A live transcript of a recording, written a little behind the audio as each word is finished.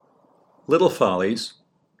Little Follies,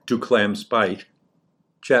 To Clams Bite,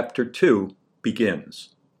 Chapter 2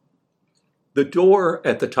 begins. The door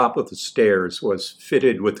at the top of the stairs was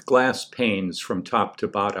fitted with glass panes from top to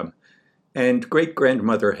bottom, and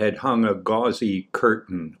great-grandmother had hung a gauzy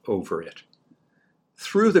curtain over it.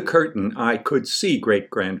 Through the curtain I could see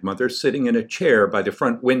great-grandmother sitting in a chair by the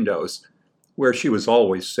front windows, where she was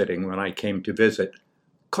always sitting when I came to visit,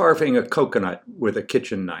 carving a coconut with a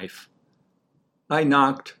kitchen knife. I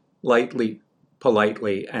knocked lightly,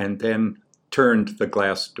 politely, and then turned the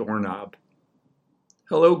glass doorknob.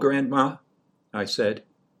 "Hello, Grandma," I said.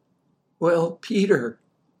 "Well, Peter,"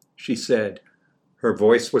 she said. Her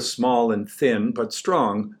voice was small and thin, but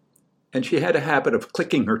strong, and she had a habit of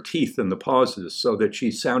clicking her teeth in the pauses so that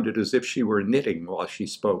she sounded as if she were knitting while she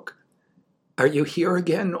spoke. "Are you here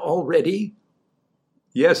again already?"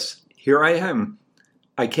 "Yes, here I am.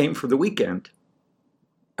 I came for the weekend."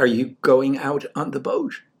 "Are you going out on the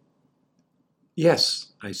boat?"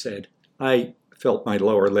 "Yes," I said. I felt my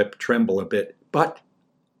lower lip tremble a bit. "But,"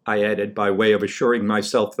 I added, by way of assuring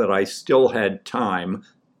myself that I still had time,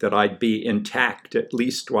 that I'd be intact at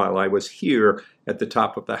least while I was here at the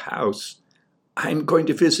top of the house, "I'm going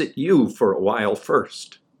to visit you for a while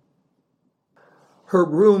first." Her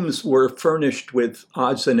rooms were furnished with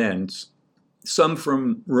odds and ends, some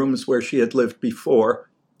from rooms where she had lived before,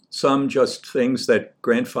 some just things that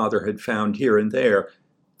grandfather had found here and there,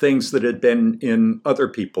 things that had been in other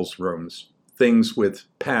people's rooms, things with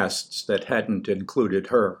pasts that hadn't included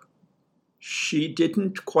her. She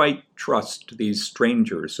didn't quite trust these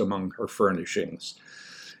strangers among her furnishings.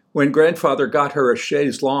 When grandfather got her a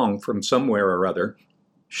chaise longue from somewhere or other,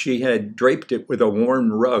 she had draped it with a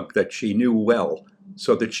worn rug that she knew well,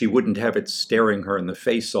 so that she wouldn't have it staring her in the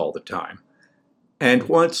face all the time. And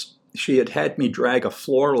once she had me drag a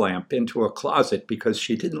floor lamp into a closet because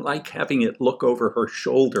she didn't like having it look over her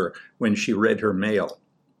shoulder when she read her mail.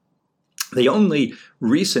 The only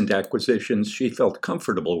recent acquisitions she felt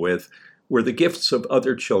comfortable with were the gifts of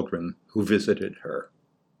other children who visited her.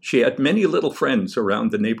 She had many little friends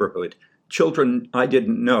around the neighborhood, children I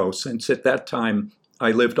didn't know, since at that time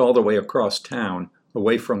I lived all the way across town,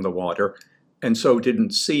 away from the water, and so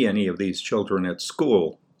didn't see any of these children at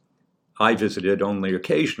school. I visited only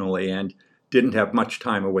occasionally and didn't have much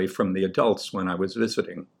time away from the adults when I was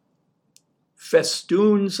visiting.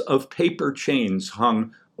 Festoons of paper chains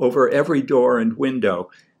hung over every door and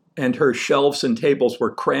window, and her shelves and tables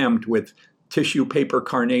were crammed with tissue paper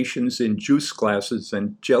carnations in juice glasses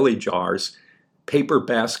and jelly jars, paper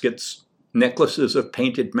baskets, necklaces of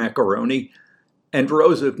painted macaroni, and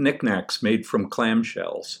rows of knickknacks made from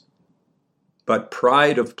clamshells. But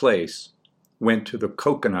pride of place went to the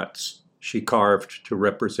coconuts she carved to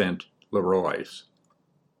represent Leroy's.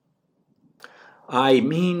 I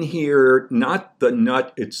mean here not the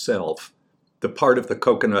nut itself, the part of the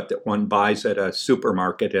coconut that one buys at a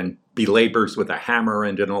supermarket and belabors with a hammer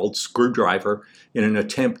and an old screwdriver in an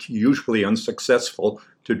attempt, usually unsuccessful,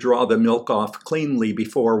 to draw the milk off cleanly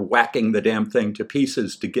before whacking the damn thing to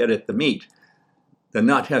pieces to get at the meat. The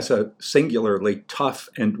nut has a singularly tough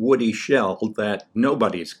and woody shell that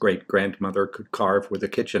nobody's great-grandmother could carve with a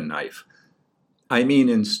kitchen knife. I mean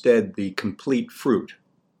instead the complete fruit,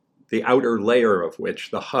 the outer layer of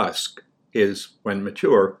which, the husk, is, when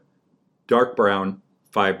mature, dark brown,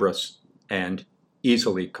 fibrous, and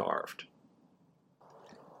easily carved.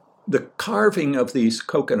 The carving of these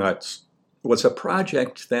coconuts was a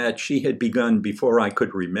project that she had begun before I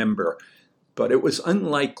could remember, but it was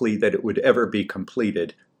unlikely that it would ever be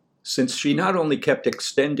completed, since she not only kept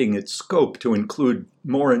extending its scope to include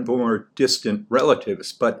more and more distant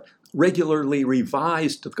relatives, but regularly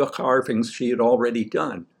revised the carvings she had already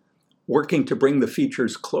done, working to bring the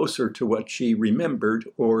features closer to what she remembered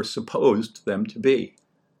or supposed them to be.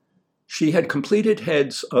 She had completed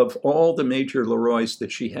heads of all the major Leroys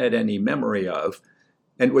that she had any memory of,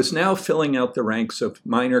 and was now filling out the ranks of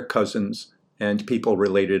minor cousins and people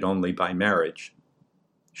related only by marriage.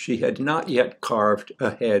 She had not yet carved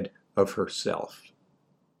a head of herself.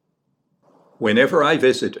 Whenever I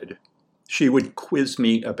visited, she would quiz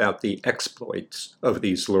me about the exploits of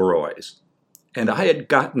these Leroys, and I had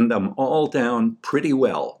gotten them all down pretty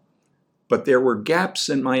well, but there were gaps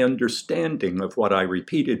in my understanding of what I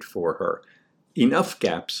repeated for her, enough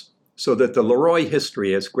gaps so that the Leroy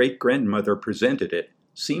history as great-grandmother presented it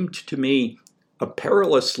seemed to me a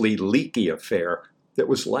perilously leaky affair that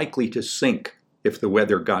was likely to sink if the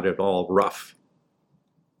weather got it all rough.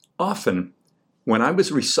 Often, when I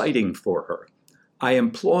was reciting for her, I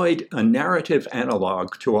employed a narrative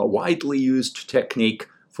analog to a widely used technique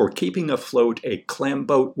for keeping afloat a clam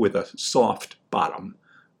boat with a soft bottom,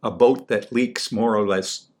 a boat that leaks more or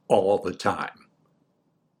less all the time.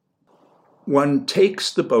 One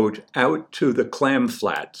takes the boat out to the clam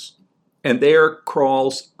flats, and there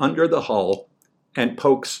crawls under the hull and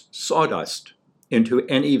pokes sawdust into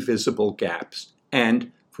any visible gaps,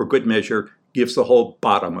 and, for good measure, gives the whole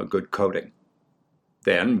bottom a good coating.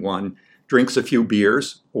 Then one drinks a few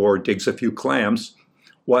beers or digs a few clams,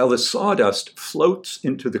 while the sawdust floats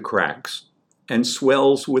into the cracks and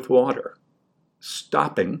swells with water,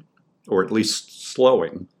 stopping, or at least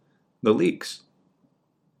slowing, the leaks.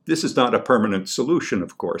 This is not a permanent solution,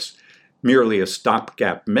 of course, merely a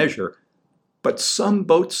stopgap measure, but some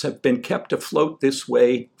boats have been kept afloat this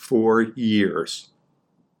way for years.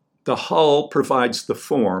 The hull provides the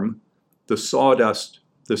form, the sawdust,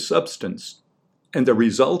 the substance, and the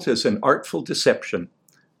result is an artful deception,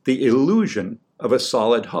 the illusion of a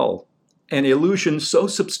solid hull, an illusion so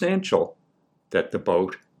substantial that the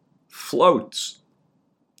boat floats.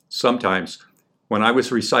 Sometimes, when I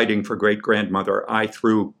was reciting for great-grandmother, I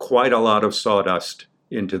threw quite a lot of sawdust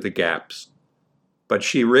into the gaps, but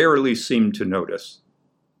she rarely seemed to notice,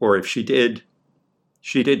 or if she did,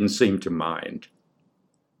 she didn't seem to mind.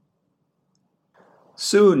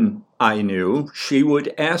 Soon, I knew, she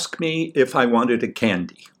would ask me if I wanted a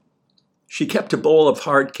candy. She kept a bowl of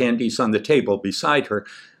hard candies on the table beside her,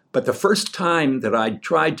 but the first time that I'd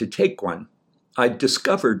tried to take one, I'd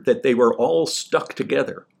discovered that they were all stuck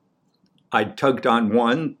together. I'd tugged on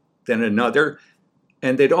one, then another,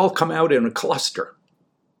 and they'd all come out in a cluster.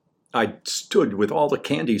 I stood with all the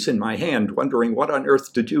candies in my hand, wondering what on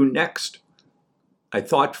earth to do next. I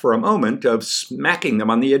thought for a moment of smacking them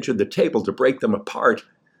on the edge of the table to break them apart,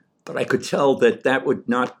 but I could tell that that would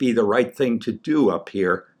not be the right thing to do up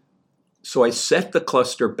here. So I set the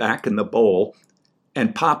cluster back in the bowl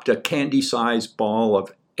and popped a candy-sized ball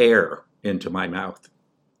of air into my mouth.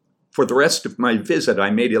 For the rest of my visit,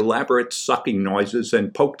 I made elaborate sucking noises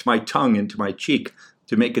and poked my tongue into my cheek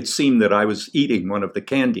to make it seem that I was eating one of the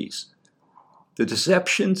candies. The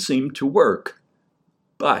deception seemed to work,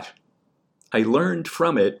 but I learned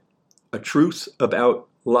from it a truth about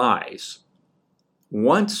lies.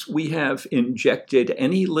 Once we have injected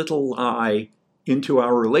any little lie into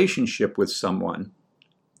our relationship with someone,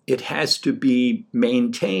 it has to be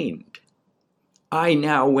maintained. I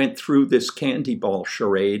now went through this candy ball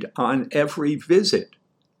charade on every visit.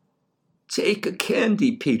 "Take a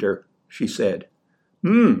candy, Peter," she said.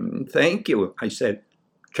 Thank you," I said.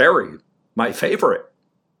 "Cherry, my favorite."